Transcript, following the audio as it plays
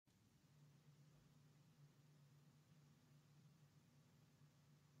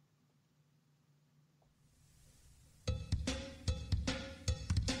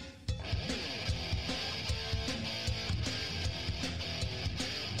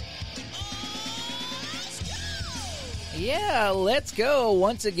Yeah, let's go.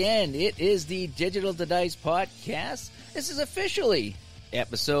 Once again, it is the Digital to Dice podcast. This is officially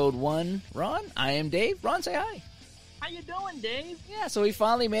episode 1. Ron, I am Dave. Ron, say hi. How you doing, Dave? Yeah, so we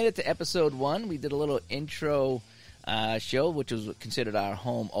finally made it to episode 1. We did a little intro show, which was considered our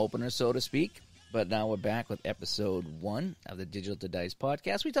home opener, so to speak. But now we're back with episode 1 of the Digital to Dice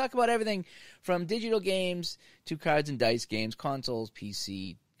podcast. We talk about everything from digital games to cards and dice games, consoles,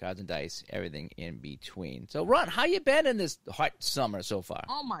 PC, cards and dice, everything in between. So, Ron, how you been in this hot summer so far?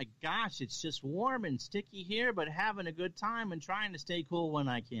 Oh, my gosh. It's just warm and sticky here, but having a good time and trying to stay cool when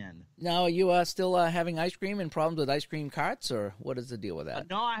I can. Now, are you still having ice cream and problems with ice cream carts, or what is the deal with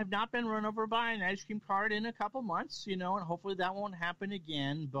that? No, I have not been run over by an ice cream cart in a couple months, and hopefully that won't happen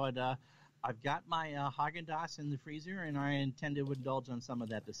again. But I've got my Haagen-Dazs in the freezer, and I intend to indulge on some of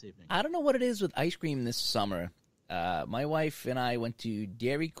that this evening. I don't know what it is with ice cream this summer. My wife and I went to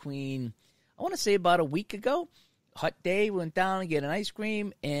Dairy Queen, I want to say about a week ago. Hot day, we went down to get an ice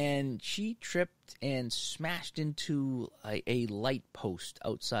cream, and she tripped and smashed into a light post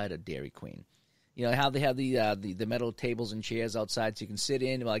outside of Dairy Queen. You know how they have the metal tables and chairs outside so you can sit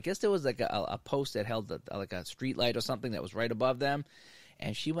in? Well, I guess there was like a post that held like a street light or something that was right above them.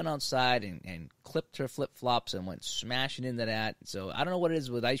 And she went outside and clipped her flip-flops and went smashing into that. So I don't know what it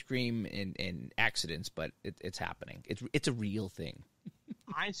is with ice cream and accidents, but it's happening. It's a real thing.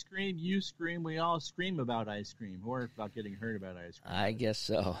 I scream, you scream, we all scream about ice cream or about getting hurt about ice cream. I guess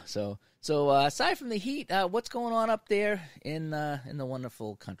so. So aside from the heat, what's going on up there in the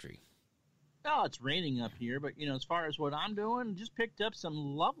wonderful country? Oh, it's raining up here, but, as far as what I'm doing, just picked up some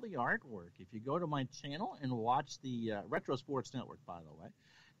lovely artwork. If you go to my channel and watch the Retro Sports Network, by the way,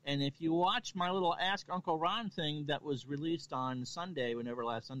 and if you watch my little Ask Uncle Ron thing that was released on Sunday, whenever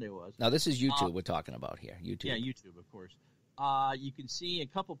last Sunday was. Now, this is YouTube we're talking about here, YouTube. Yeah, YouTube, of course. You can see a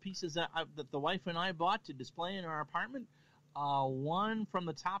couple pieces that the wife and I bought to display in our apartment. One from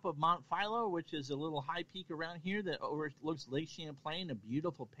the top of Mount Philo, which is a little high peak around here that overlooks Lake Champlain, a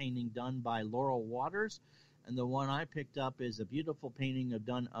beautiful painting done by Laurel Waters. And the one I picked up is a beautiful painting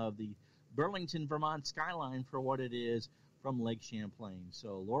done of the Burlington, Vermont skyline for what it is from Lake Champlain.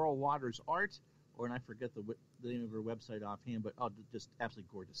 So Laurel Waters art, and I forget the name of her website offhand, but just absolutely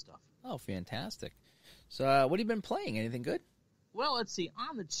gorgeous stuff. Oh, fantastic. So what have you been playing? Anything good? Well, let's see.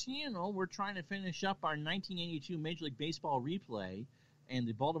 On the channel, we're trying to finish up our 1982 Major League Baseball replay, and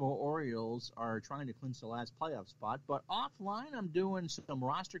the Baltimore Orioles are trying to clinch the last playoff spot. But offline, I'm doing some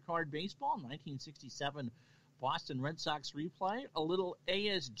roster card baseball, 1967 Boston Red Sox replay, a little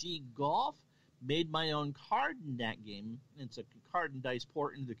ASG golf, made my own card in that game. It's a card and dice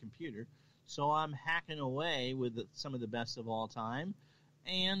port into the computer, so I'm hacking away with some of the best of all time.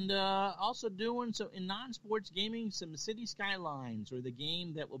 And also doing in non-sports gaming some City Skylines, or the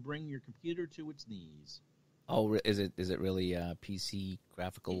game that will bring your computer to its knees. Oh, is it really PC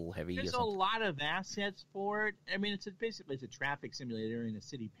graphical heavy? There's a lot of assets for it. I mean, basically a traffic simulator and a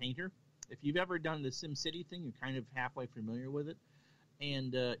city painter. If you've ever done the SimCity thing, you're kind of halfway familiar with it.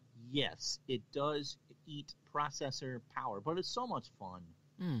 And yes, it does eat processor power, but it's so much fun.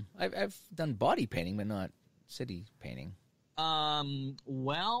 I've done body painting, but not city painting.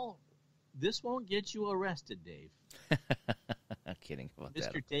 Well, this won't get you arrested, Dave. I'm kidding about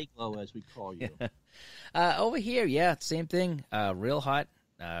Mr. that. Dayglow, as we call you. Over here, yeah, same thing. Real hot,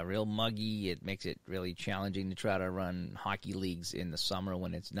 real muggy. It makes it really challenging to try to run hockey leagues in the summer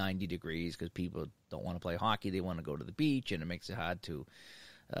when it's 90 degrees because people don't want to play hockey. They want to go to the beach, and it makes it hard to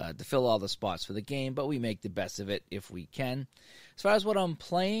fill all the spots for the game. But we make the best of it if we can. As far as what I'm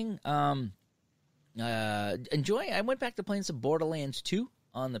playing, enjoying. I went back to playing some Borderlands 2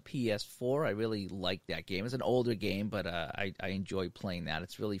 on the PS4. I really like that game. It's an older game, but I enjoy playing that.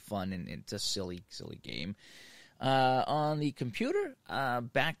 It's really fun, and it's a silly game. On the computer,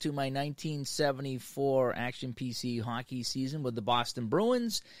 back to my 1974 Action PC hockey season with the Boston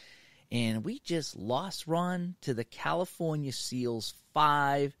Bruins, and we just lost, Ron, to the California Seals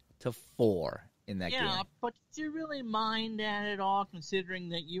 5-4 in that game. Yeah, but did you really mind that at all, considering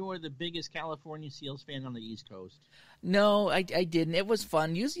that you are the biggest California Seals fan on the East Coast? No, I didn't. It was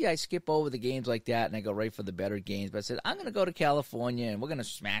fun. Usually I skip over the games like that, and I go right for the better games. But I said, I'm going to go to California, and we're going to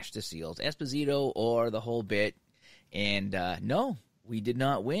smash the Seals, Esposito or the whole bit. And no, we did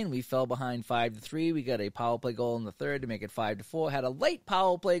not win. We fell behind 5-3. We got a power play goal in the third to make it 5-4. Had a late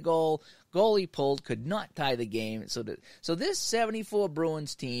power play goal. Goalie pulled. Could not tie the game. So this 74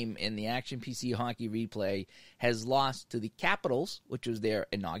 Bruins team in the Action PC Hockey Replay has lost to the Capitals, which was their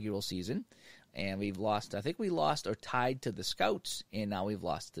inaugural season. And we've lost, I think we lost or tied to the Scouts, and now we've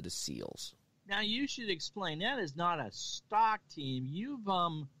lost to the Seals. Now, you should explain, that is not a stock team. You've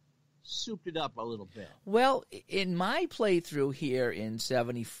souped it up a little bit. Well, in my playthrough here in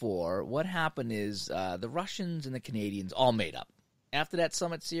 74, what happened is the Russians and the Canadians all made up. After that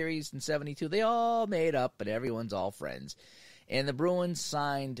Summit Series in 72, they all made up, but everyone's all friends. And the Bruins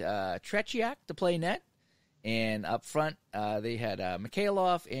signed Tretiak to play net. And up front, they had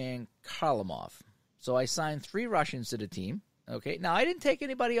Mikhailov and Kharlamov. So I signed 3 Russians to the team. Okay, now I didn't take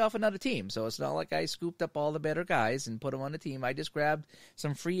anybody off another team, so it's not like I scooped up all the better guys and put them on the team. I just grabbed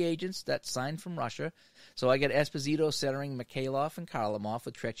some free agents that signed from Russia. So I got Esposito centering Mikhailov and Kharlamov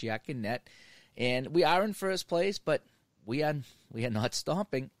with Tretiak in net. And we are in first place, but we are not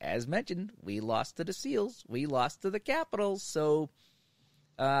stomping. As mentioned, we lost to the Seals. We lost to the Capitals. So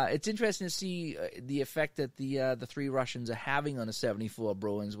it's interesting to see the effect that the 3 Russians are having on the 74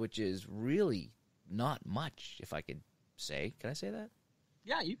 Bruins, which is really not much, if I could say. Can I say that?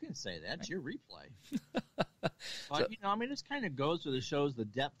 Yeah, you can say that. It's your replay. But, this kind of goes to shows the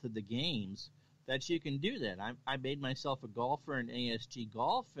depth of the games that you can do that. I made myself a golfer in ASG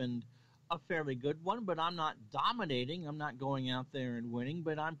Golf, and a fairly good one, but I'm not dominating. I'm not going out there and winning,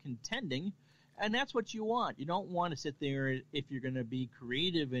 but I'm contending, and that's what you want. You don't want to sit there if you're going to be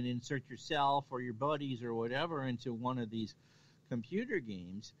creative and insert yourself or your buddies or whatever into one of these computer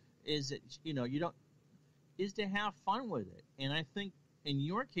games. Is to have fun with it. And I think in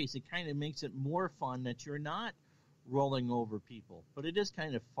your case, it kind of makes it more fun that you're not rolling over people. But it is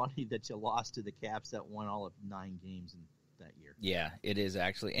kind of funny that you lost to the Caps that won all of 9 games in that year. Yeah, it is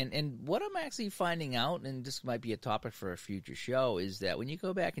actually. And what I'm actually finding out, and this might be a topic for a future show, is that when you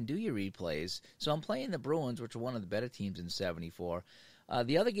go back and do your replays, so I'm playing the Bruins, which are one of the better teams in 74.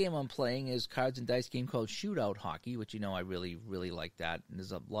 The other game I'm playing is cards and dice game called Shootout Hockey, which I really, really like that. And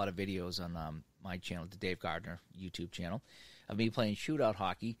there's a lot of videos on my channel, the Dave Gardner YouTube channel, of me playing Shootout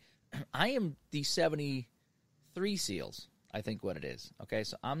Hockey. I am the 73 Seals, I think what it is. Okay,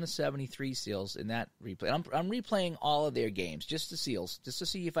 so I'm the 73 Seals in that replay. I'm replaying all of their games, just the Seals, just to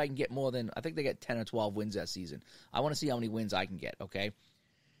see if I can get more than, I think they get 10 or 12 wins that season. I want to see how many wins I can get, okay?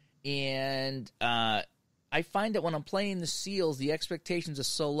 And I find that when I'm playing the Seals, the expectations are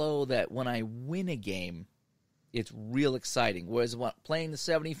so low that when I win a game, it's real exciting. Whereas when playing the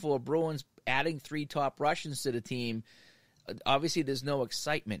 74 Bruins, adding 3 top Russians to the team, obviously there's no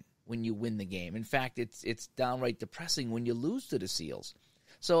excitement when you win the game. In fact, it's downright depressing when you lose to the Seals.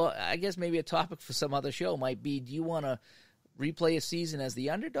 So I guess maybe a topic for some other show might be, do you want to replay a season as the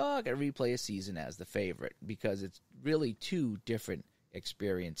underdog or replay a season as the favorite? Because it's really 2 different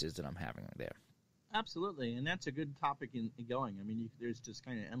experiences that I'm having there. Absolutely, and that's a good topic in going. I mean, there's just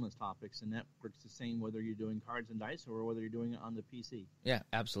kind of endless topics, and that works the same whether you're doing cards and dice or whether you're doing it on the PC. Yeah,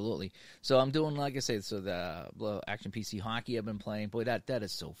 absolutely. So I'm doing, like I said, so the Action PC Hockey I've been playing. Boy, that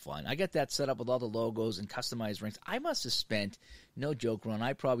is so fun. I get that set up with all the logos and customized rings. I must have spent, no joke, Ron,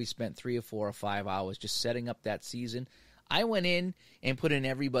 I probably spent 3 or 4 or 5 hours just setting up that season. I went in and put in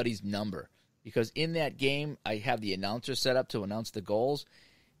everybody's number because in that game I have the announcer set up to announce the goals.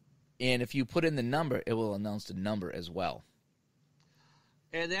 And if you put in the number, it will announce the number as well.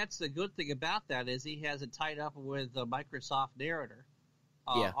 And that's the good thing about that is he has it tied up with the Microsoft Narrator.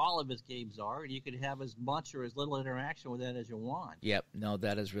 Yeah. All of his games are, and you can have as much or as little interaction with that as you want. Yep. No,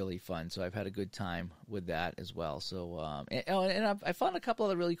 that is really fun. So I've had a good time with that as well. So, I found a couple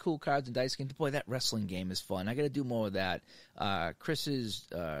other really cool cards and dice games. Boy, that wrestling game is fun. I got to do more of that. Chris's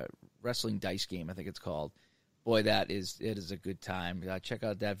wrestling dice game, I think it's called. Boy, it is a good time. Check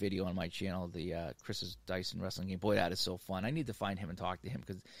out that video on my channel, the Chris's Dice and Wrestling game. Boy, that is so fun. I need to find him and talk to him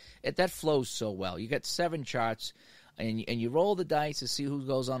because that flows so well. You got 7 charts, and you roll the dice to see who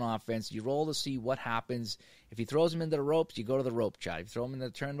goes on offense. You roll to see what happens. If he throws them into the ropes, you go to the rope chart. If you throw them into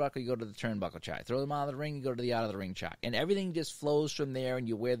the turnbuckle, you go to the turnbuckle chart. Throw them out of the ring, you go to the out of the ring chart. And everything just flows from there, and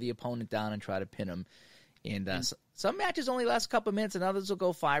you wear the opponent down and try to pin him. And some matches only last a couple of minutes, and others will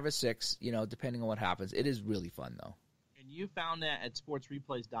go 5 or 6, depending on what happens. It is really fun, though. And you found that at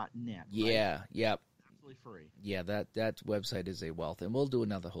sportsreplays.net, Yeah, right? Yep. Absolutely free. Yeah, that website is a wealth, and we'll do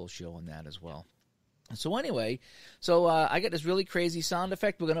another whole show on that as well. So anyway, I got this really crazy sound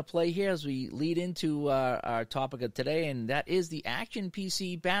effect we're going to play here as we lead into our topic of today, and that is the Action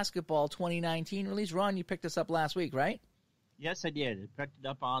PC Basketball 2019 release. Ron, you picked this up last week, right? Yes, I did. I picked it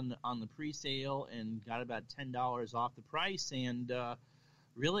up on the pre-sale and got about $10 off the price, and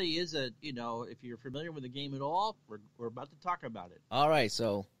really is if you're familiar with the game at all, we're about to talk about it. All right,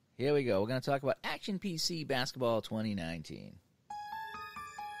 so here we go. We're going to talk about Action PC Basketball 2019.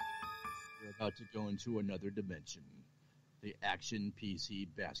 We're about to go into another dimension, the Action PC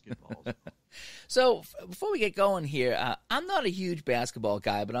Basketball. So before we get going here, I'm not a huge basketball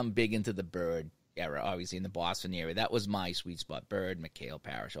guy, but I'm big into the Bird. era, obviously in the Boston area. That was my sweet spot. Bird, McHale,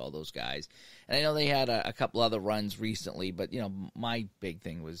 Parrish, all those guys. And I know they had a couple other runs recently, but, my big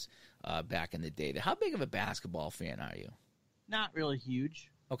thing was back in the day. How big of a basketball fan are you? Not really huge.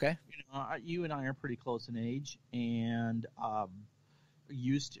 Okay. You and I are pretty close in age, and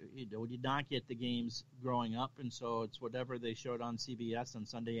used to, we did not get the games growing up, and so it's whatever they showed on CBS on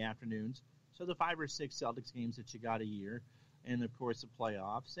Sunday afternoons. So the 5 or 6 Celtics games that you got a year, and of course the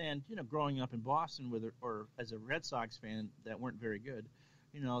playoffs. And growing up in Boston or as a Red Sox fan that weren't very good,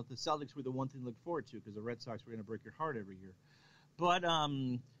 the Celtics were the one thing to look forward to because the Red Sox were going to break your heart every year. But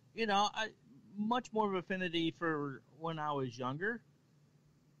much more of affinity for when I was younger.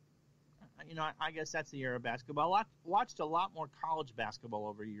 I guess that's the era of basketball. I watched a lot more college basketball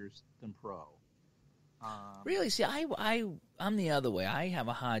over years than pro. Really? See, I'm the other way. I have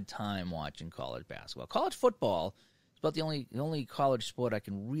a hard time watching college basketball. College football is about the only college sport I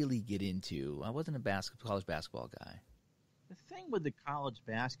can really get into. I wasn't a college basketball guy. The thing with the college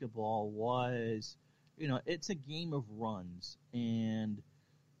basketball was, it's a game of runs, and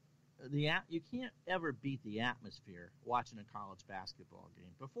you can't ever beat the atmosphere watching a college basketball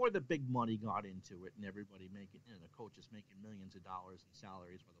game. Before the big money got into it and everybody the coaches making millions of dollars in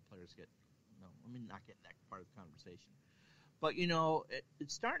salaries while the players get, not getting that part of the conversation. But,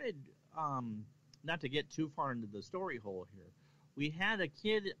 it started, not to get too far into the story hole here, we had a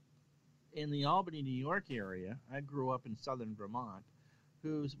kid in the Albany, New York area. I grew up in southern Vermont,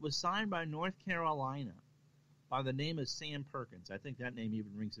 who was signed by North Carolina by the name of Sam Perkins. I think that name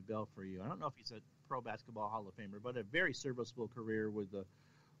even rings a bell for you. I don't know if he's a Pro Basketball Hall of Famer, but a very serviceable career with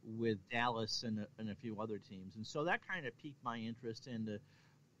Dallas and a few other teams. And so that kind of piqued my interest. And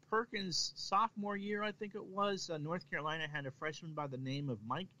Perkins' sophomore year, I think it was, North Carolina had a freshman by the name of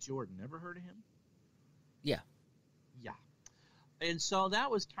Mike Jordan. Ever heard of him? Yeah. Yeah. And so that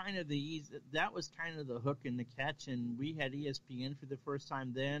was kind of the hook and the catch. And we had ESPN for the first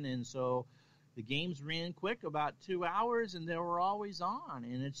time then, and so the games ran quick, about 2 hours, and they were always on.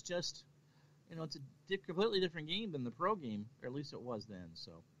 And it's just, it's a completely different game than the pro game, or at least it was then.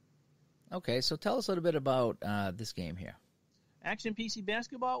 So, okay, so tell us a little bit about this game here. Action PC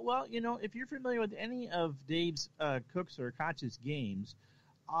Basketball. Well, if you're familiar with any of Dave's Koch's or Koch's games,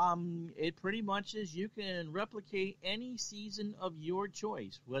 it pretty much is you can replicate any season of your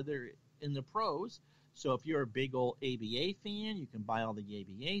choice, whether in the pros. So if you're a big old ABA fan, you can buy all the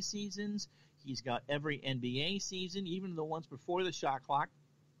ABA seasons. He's got every NBA season, even the ones before the shot clock.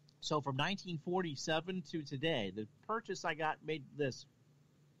 So from 1947 to today, the purchase I got made this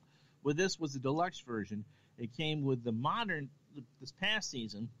was the deluxe version. It came with the modern, this past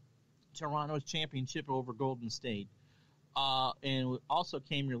season, Toronto's championship over Golden State. And it also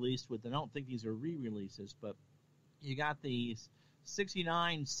came released with, I don't think these are re-releases, but you got the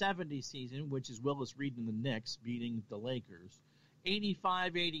 69-70 season, which is Willis Reed and the Knicks beating the Lakers.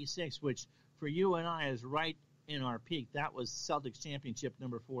 85-86, which for you and I is right in our peak. That was Celtics championship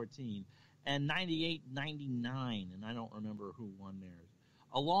number 14. And 98-99, and I don't remember who won theirs.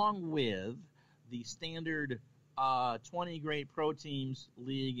 Along with the standard 20 great pro teams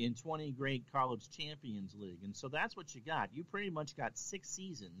league and 20 great college champions league. And so that's what you got. You pretty much got 6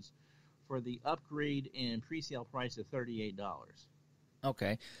 seasons for the upgrade and pre-sale price of $38.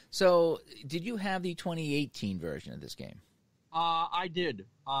 Okay. So did you have the 2018 version of this game? I did.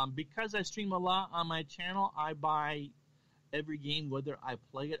 Because I stream a lot on my channel, I buy every game, whether I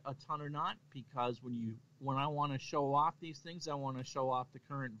play it a ton or not, because when I want to show off these things, I want to show off the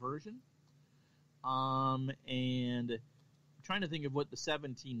current version. And I'm trying to think of what the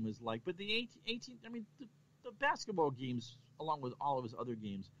 17 was like. But the 18, the basketball games, along with all of his other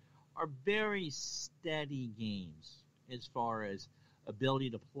games, are very steady games as far as ability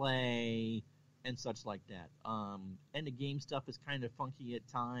to play and such like that. And the game stuff is kind of funky at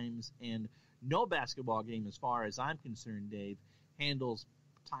times. And no basketball game, as far as I'm concerned, Dave, handles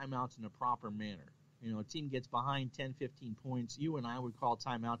timeouts in a proper manner. A team gets behind 10, 15 points. You and I would call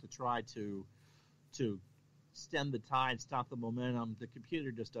timeout to try to stem the tide, stop the momentum. The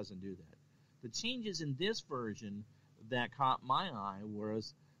computer just doesn't do that. The changes in this version that caught my eye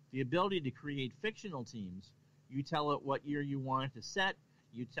was the ability to create fictional teams. You tell it what year you want it to set.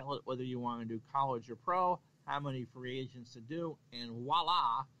 You tell it whether you want to do college or pro, how many free agents to do, and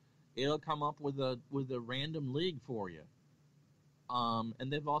voila, it'll come up with a random league for you.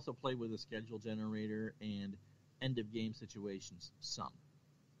 And they've also played with a schedule generator and end of game situations some.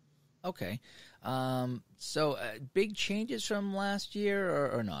 Okay. So big changes from last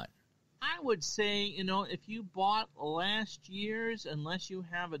year or not? I would say, if you bought last year's, unless you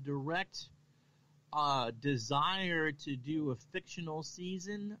have a direct desire to do a fictional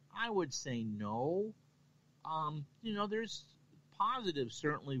season, I would say no. There's positives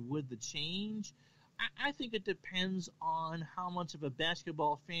certainly with the change. I think it depends on how much of a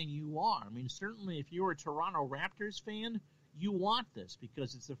basketball fan you are. I mean, certainly if you're a Toronto Raptors fan, you want this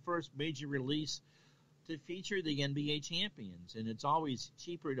because it's the first major release to feature the NBA champions, and it's always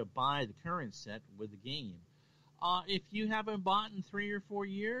cheaper to buy the current set with the game. If you haven't bought in 3 or 4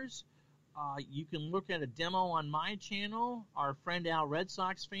 years, you can look at a demo on my channel. Our friend Al Red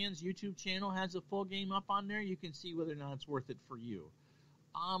Sox Fans YouTube channel has a full game up on there. You can see whether or not it's worth it for you.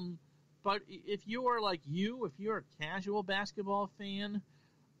 But if you are like if you're a casual basketball fan,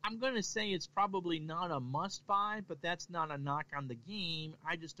 I'm going to say it's probably not a must-buy, but that's not a knock on the game.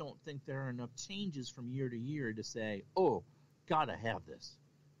 I just don't think there are enough changes from year to year to say, oh, gotta have this.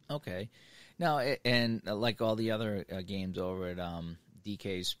 Okay. Now, and like all the other games over at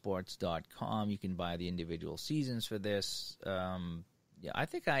DKSports.com, you can buy the individual seasons for this. Yeah, I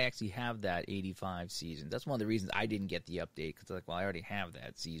think I actually have that 85 season. That's one of the reasons I didn't get the update, because I already have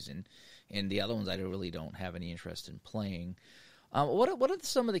that season, and the other ones I really don't have any interest in playing. What are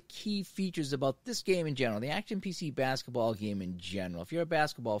some of the key features about this game in general, the Action PC Basketball game in general? If you're a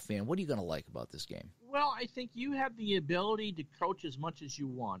basketball fan, what are you going to like about this game? Well, I think you have the ability to coach as much as you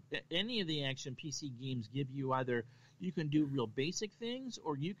want. Any of the Action PC games give you either you can do real basic things,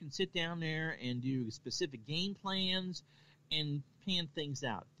 or you can sit down there and do specific game plans and pan things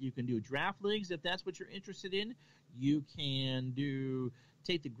out. You can do draft leagues if that's what you're interested in. You can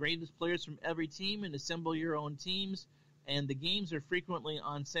take the greatest players from every team and assemble your own teams. And the games are frequently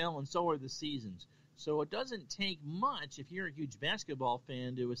on sale, and so are the seasons. So it doesn't take much, if you're a huge basketball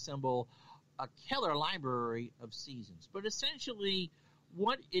fan, to assemble a killer library of seasons. But essentially,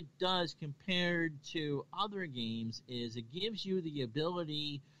 what it does compared to other games is it gives you the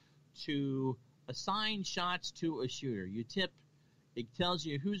ability to assign shots to a shooter. You tip, it tells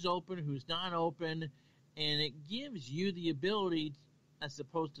you who's open, who's not open, and it gives you the ability, as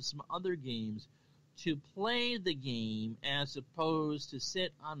opposed to some other games, to play the game as opposed to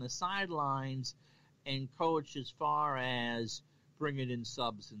sit on the sidelines and coach as far as bringing in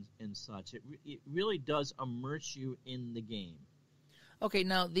subs and such. It really does immerse you in the game. Okay,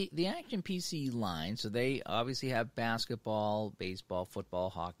 now the Action PC line, so they obviously have basketball, baseball, football,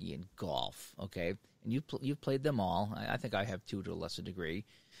 hockey, and golf, okay? And you've played them all. I think I have too, to a lesser degree.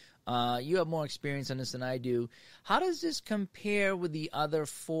 You have more experience on this than I do. How does this compare with the other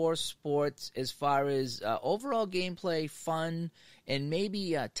 4 sports as far as overall gameplay, fun, and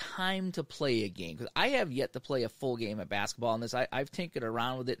maybe time to play a game? Because I have yet to play a full game of basketball in this. I've tinkered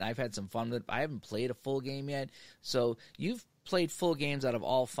around with it, and I've had some fun with it. I haven't played a full game yet. So you've played full games out of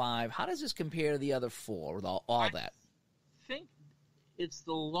all 5. How does this compare to the other 4 with all that? I think it's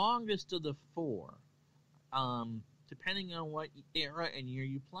the longest of the 4. Depending on what era and year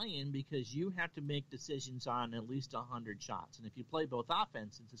you play in, because you have to make decisions on at least 100 shots. And if you play both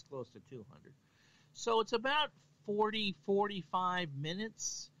offenses, it's close to 200. So it's about 40, 45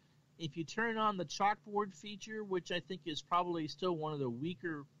 minutes. If you turn on the chalkboard feature, which I think is probably still one of the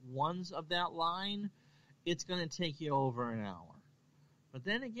weaker ones of that line, it's going to take you over an hour. But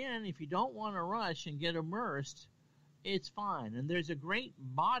then again, if you don't want to rush and get immersed, it's fine. And there's a great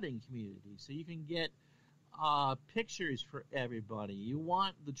modding community, so you can get pictures for everybody. You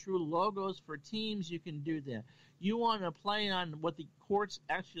want the true logos for teams, you can do that. You want to play on what the courts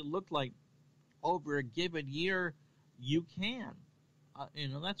actually look like over a given year, you can.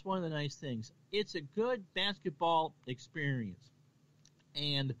 That's one of the nice things. It's a good basketball experience.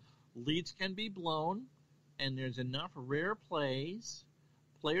 And leads can be blown, and there's enough rare plays.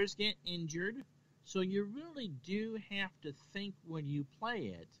 Players get injured, so you really do have to think when you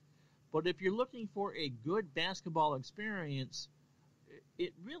play it. But if you're looking for a good basketball experience,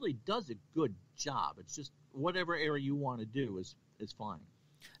 it really does a good job. It's just whatever area you want to do is fine.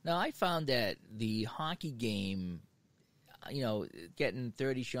 Now, I found that the hockey game, getting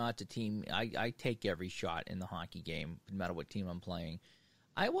 30 shots a team, I take every shot in the hockey game, no matter what team I'm playing.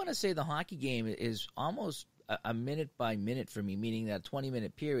 I want to say the hockey game is almost a minute by minute for me, meaning that a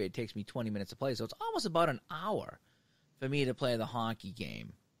 20-minute period takes me 20 minutes to play. So it's almost about an hour for me to play the hockey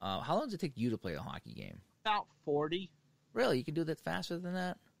game. How long does it take you to play a hockey game? About 40. Really? You can do that faster than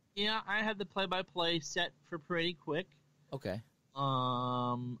that? Yeah, I had the play-by-play set for pretty quick. Okay.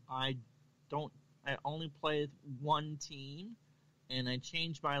 I only play one team, and I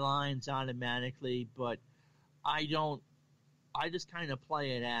change my lines automatically, but I just kind of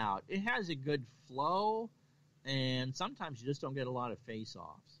play it out. It has a good flow, and sometimes you just don't get a lot of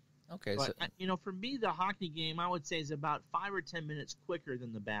face-offs. Okay, but, for me, the hockey game, I would say, is about 5 or 10 minutes quicker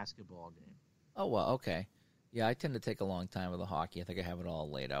than the basketball game. Oh, well, okay. Yeah, I tend to take a long time with the hockey. I think I have it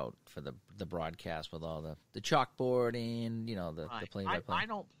all laid out for the broadcast with all the chalkboard and, the play-by-play. I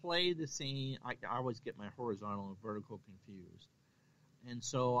don't play the same. I always get my horizontal and vertical confused. And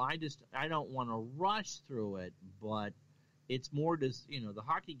so I don't want to rush through it, but it's more the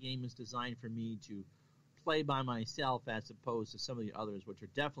hockey game is designed for me to play by myself as opposed to some of the others, which are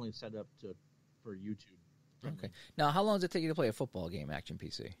definitely set up for YouTube. Okay. Now, how long does it take you to play a football game, Action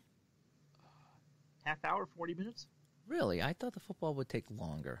PC? Half hour, 40 minutes. Really? I thought the football would take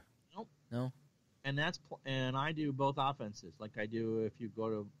longer. Nope. No? And I do both offenses, like I do if you go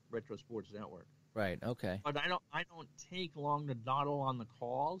to Retro Sports Network. Right. Okay. But I don't take long to dawdle on the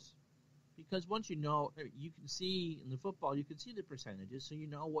calls, because once you can see in the football, you can see the percentages, so you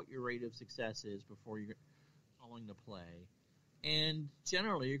know what your rate of success is before you're calling the play. And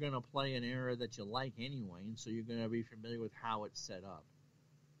generally, you're going to play an era that you like anyway, and so you're going to be familiar with how it's set up.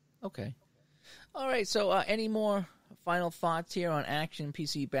 Okay. All right, so any more final thoughts here on Action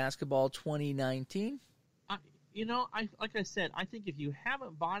PC Basketball 2019? Like I said, I think if you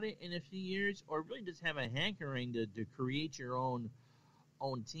haven't bought it in a few years, or really just have a hankering to create your own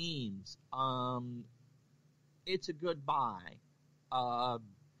teams, it's a good buy.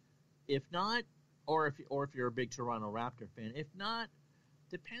 If not, or if you're a big Toronto Raptor fan, if not,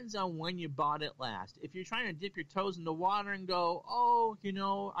 depends on when you bought it last. If you're trying to dip your toes in the water and go,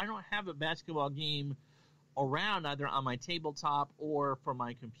 I don't have a basketball game around either on my tabletop or for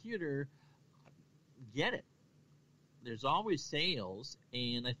my computer, get it. There's always sales,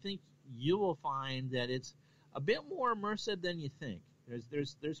 and I think you will find that it's a bit more immersive than you think.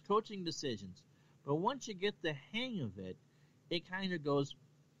 There's coaching decisions, but once you get the hang of it, it kind of goes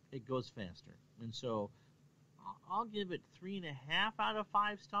faster. And so I'll give it 3.5 out of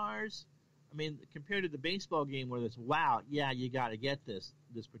 5 stars. I mean, compared to the baseball game where it's, wow, yeah, you got to get this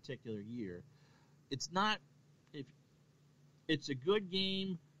particular year. It's not, if it's a good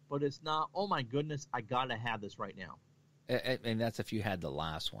game, but it's not, oh my goodness, I got to have this right now. And that's if you had the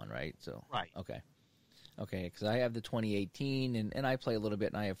last one, right? So right. Okay, because I have the 2018, and I play a little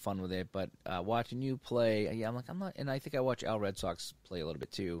bit, and I have fun with it. But watching you play, yeah, I'm not, and I think I watch Al Red Sox play a little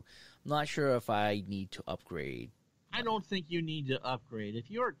bit too. I'm not sure if I need to upgrade. I don't think you need to upgrade.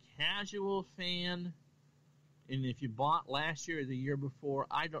 If you're a casual fan, and if you bought last year or the year before,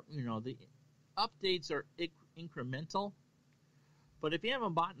 the updates are incremental. But if you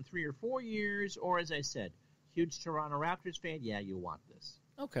haven't bought in 3 or 4 years, or as I said, huge Toronto Raptors fan, yeah, you want this.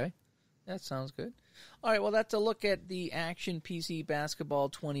 Okay. That sounds good. All right, well, that's a look at the Action PC Basketball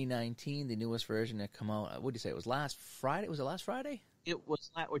 2019, the newest version that come out. What did you say? It was last Friday? Was it last Friday? It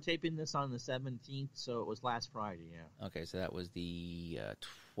was. We're taping this on the 17th, so it was last Friday, yeah. Okay, so that was the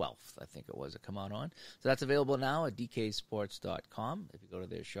 12th, I think it was, it come out on. So that's available now at dksports.com. If you go to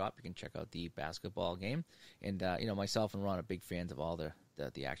their shop, you can check out the basketball game. And, myself and Ron are big fans of all the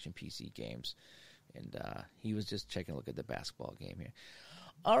Action PC games. And he was just taking a look at the basketball game here.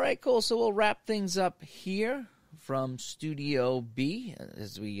 All right, cool. So we'll wrap things up here from Studio B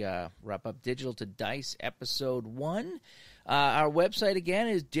as we wrap up Digital to Dice Episode 1. Our website, again,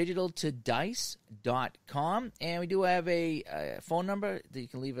 is digitaltodice.com, and we do have a phone number that you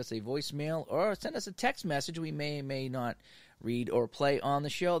can leave us a voicemail or send us a text message we may not read or play on the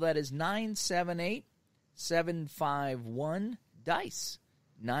show. That is 978-751-DICE,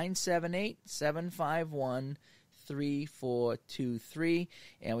 978-751-3423,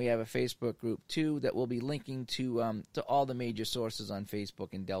 and we have a Facebook group too that we'll be linking to all the major sources on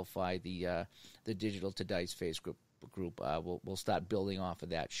Facebook and Delphi, the Digital to Dice Facebook group. We'll start building off of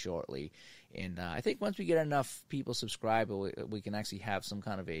that shortly, and I think once we get enough people subscribed, we can actually have some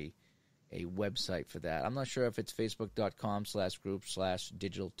kind of a website for that. I'm not sure if it's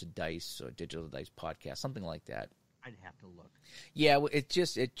facebook.com/group/Digital to Dice or Digital to Dice Podcast, something like that. I'd have to look. Yeah, it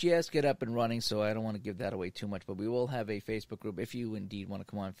just get up and running, so I don't want to give that away too much. But we will have a Facebook group if you indeed want to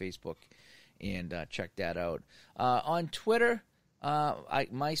come on Facebook and check that out. On Twitter,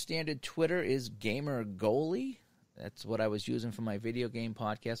 my standard Twitter is Gamer Goalie. That's what I was using for my video game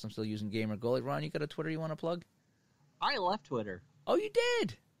podcast. I'm still using Gamer Goalie. Ron, you got a Twitter you want to plug? I left Twitter. Oh, you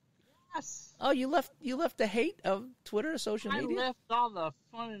did? Yes. Oh, you left the hate of Twitter, social media? I left all the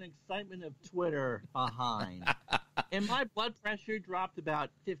fun and excitement of Twitter behind. And my blood pressure dropped about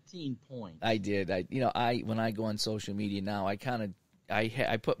 15 points. I did. When I go on social media now, I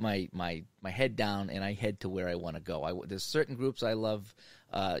put my head down and I head to where I want to go. There's certain groups I love.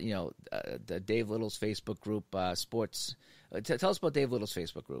 The Dave Little's Facebook group, sports. Tell us about Dave Little's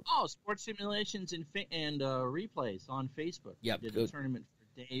Facebook group. Oh, sports simulations and replays on Facebook. Yep. We did a tournament for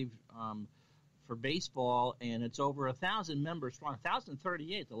Dave for baseball, and it's over 1,000 members strong.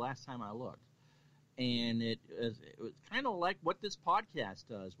 1,038 the last time I looked. and it was kind of like what this podcast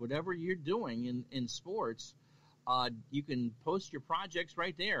does. Whatever you're doing in sports, you can post your projects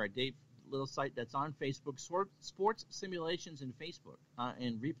right there at Dave little site that's on Facebook, Sports Simulations and Facebook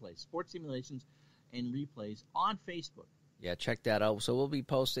and Replays. Sports Simulations and Replays on Facebook. Yeah, check that out. So we'll be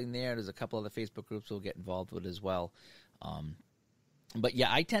posting there. There's a couple other Facebook groups we'll get involved with as well. But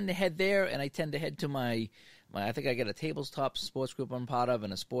yeah, I tend to head there, and I tend to head to my I think I get a tabletop sports group I'm part of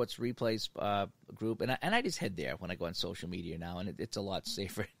and a sports replays group, and I just head there when I go on social media now, and it's a lot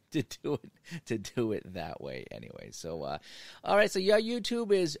safer to do it that way anyway. So, all right, so your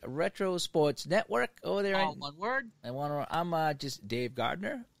YouTube is Retro Sports Network over there. All one word. I'm just Dave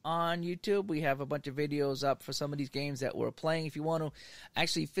Gardner on YouTube. We have a bunch of videos up for some of these games that we're playing. If you want to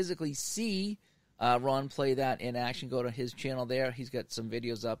actually physically see Ron play that in action, go to his channel there. He's got some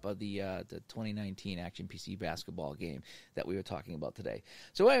videos up of the 2019 Action PC Basketball game that we were talking about today.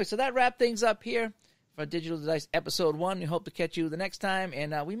 So anyway, so that wraps things up here for Digital Dice Episode 1. We hope to catch you the next time,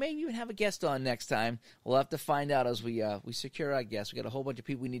 and we may even have a guest on next time. We'll have to find out as we secure our guests. We got a whole bunch of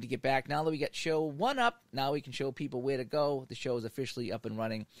people we need to get back. Now that we got show 1 up, now we can show people where to go. The show is officially up and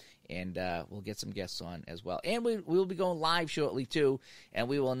running, and we'll get some guests on as well. And we'll be going live shortly, too, and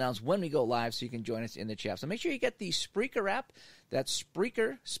we will announce when we go live so you can join us in the chat. So make sure you get the Spreaker app. That's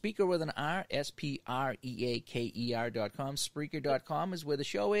Spreaker, speaker with an R, SPREAKER.com. Spreaker.com is where the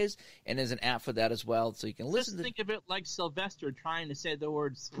show is, and there's an app for that as well, so you can listen to. Think of it like Sylvester trying to say the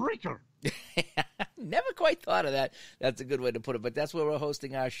word Spreaker. Never quite thought of that. That's a good way to put it, but that's where we're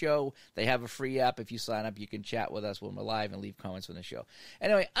hosting our show. They have a free app. If you sign up, you can chat with us when we're live and leave comments on the show.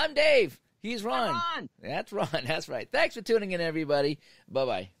 Anyway, I'm Dave. He's Ron. Ron. That's Ron. That's right. Thanks for tuning in, everybody.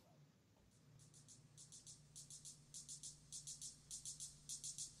 Bye-bye.